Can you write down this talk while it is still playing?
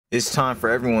It's time for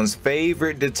everyone's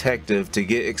favorite detective to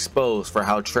get exposed for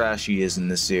how trash he is in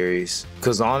this series.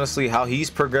 Because honestly, how he's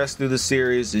progressed through the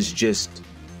series is just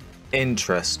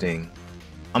interesting.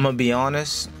 I'm gonna be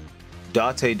honest,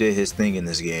 Date did his thing in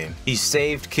this game. He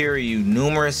saved Kiryu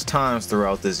numerous times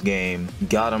throughout this game,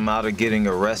 got him out of getting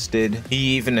arrested.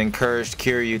 He even encouraged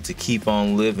Kiryu to keep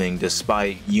on living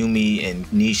despite Yumi and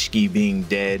Nishiki being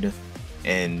dead.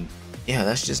 And yeah,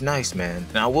 that's just nice, man.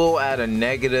 Now, I will add a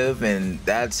negative, and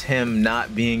that's him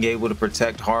not being able to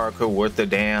protect Haruka worth a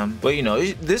damn. But you know,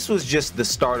 this was just the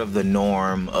start of the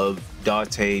norm of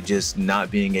Date just not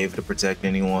being able to protect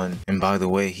anyone. And by the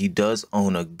way, he does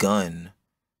own a gun.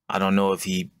 I don't know if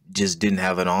he just didn't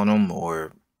have it on him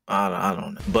or I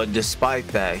don't know. But despite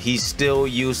that, he's still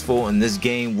useful, and this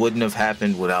game wouldn't have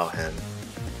happened without him.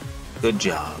 Good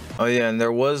job. Oh yeah, and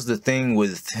there was the thing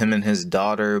with him and his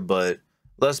daughter, but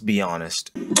let's be honest.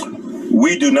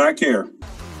 We do not care.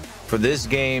 For this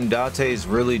game, Date is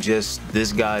really just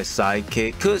this guy's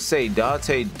sidekick. Could say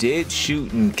Date did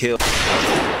shoot and kill.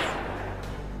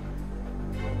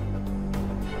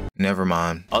 Never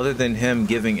mind. Other than him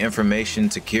giving information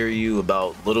to Kiryu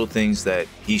about little things that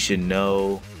he should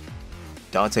know,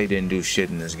 Date didn't do shit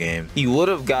in this game. He would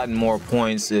have gotten more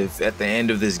points if at the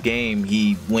end of this game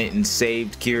he went and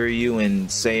saved Kiryu and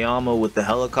Sayama with the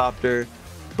helicopter,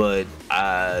 but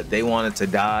they wanted to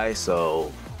die,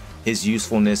 so his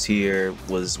usefulness here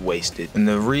was wasted. And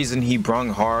the reason he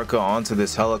brung Haruka onto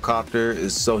this helicopter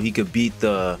is so he could beat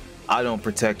the I don't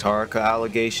protect Haruka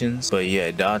allegations. But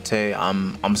yeah, Date,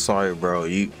 I'm sorry, bro.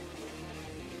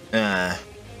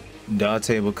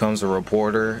 Date becomes a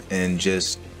reporter and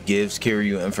just gives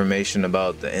Kiryu information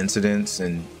about the incidents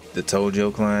and the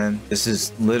Tojo clan. This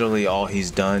is literally all he's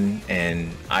done,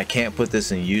 and I can't put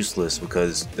this in useless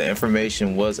because the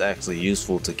information was actually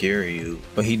useful to Kiryu.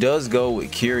 But he does go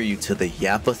with Kiryu to the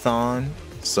Yapathon,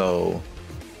 so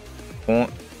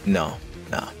nah.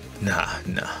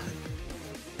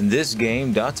 In this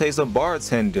game, Date's a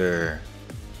bartender.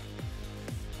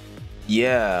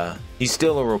 Yeah, he's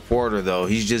still a reporter though.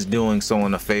 He's just doing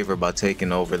someone a favor by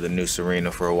taking over the Noose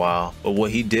Arena for a while. But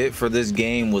what he did for this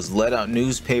game was let out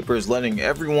newspapers letting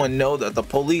everyone know that the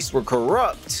police were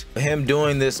corrupt. Him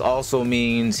doing this also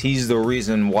means he's the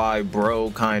reason why bro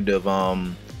kind of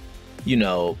you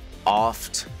know,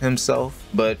 offed himself.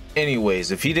 But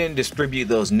anyways, if he didn't distribute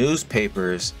those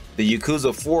newspapers, the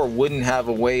Yakuza 4 wouldn't have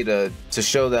a way to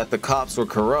show that the cops were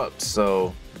corrupt.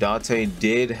 So Date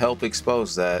did help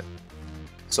expose that.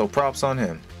 So props on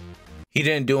him. He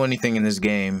didn't do anything in this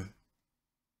game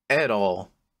at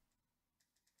all.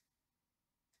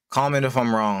 Comment if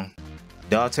I'm wrong.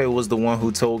 Date was the one who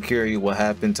told Kiryu what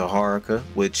happened to Haruka,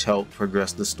 which helped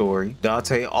progress the story.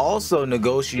 Date also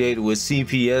negotiated with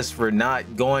CPS for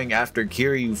not going after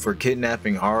Kiryu for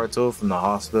kidnapping Haruto from the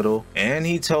hospital. And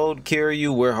he told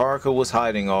Kiryu where Haruka was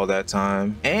hiding all that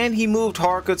time. And he moved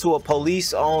Haruka to a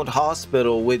police-owned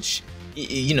hospital, which,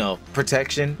 you know,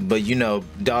 protection. But you know,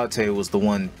 Date was the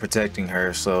one protecting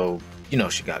her, so you know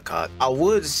she got caught. I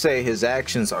would say his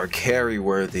actions are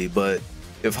carry-worthy, but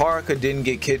if Haruka didn't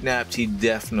get kidnapped, he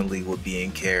definitely would be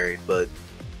in carried. But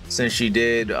since she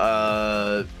did,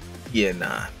 yeah,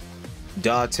 nah.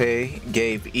 Date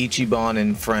gave Ichiban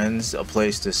and friends a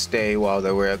place to stay while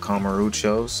they were at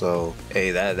Kamurocho, so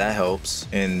hey, that helps.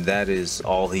 And that is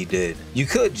all he did. You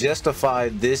could justify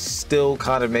this still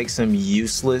kind of makes him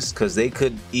useless, because they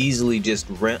could easily just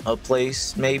rent a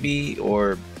place maybe,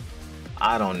 or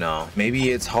I don't know.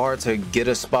 Maybe it's hard to get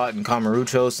a spot in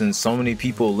Kamurocho since so many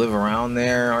people live around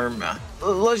there. Or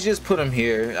let's just put him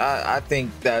here. I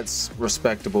think that's a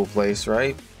respectable place,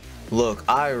 right? Look,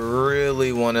 I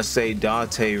really want to say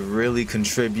Date really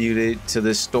contributed to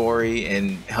this story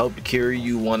and helped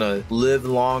Kiryu want to live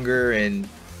longer and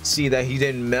see that he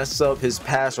didn't mess up his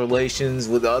past relations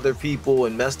with other people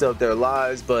and messed up their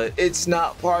lives, but it's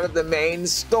not part of the main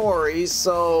story,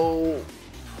 so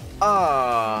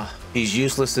he's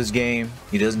useless this game.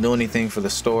 He doesn't do anything for the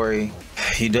story.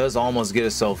 He does almost get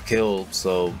himself killed,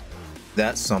 so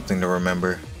that's something to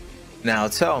remember. Now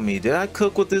tell me, did I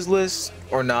cook with this list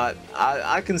or not?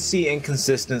 I can see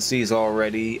inconsistencies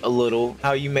already a little.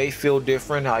 How you may feel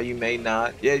different, how you may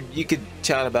not. Yeah, you could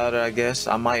chat about it, I guess.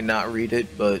 I might not read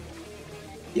it, but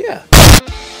yeah.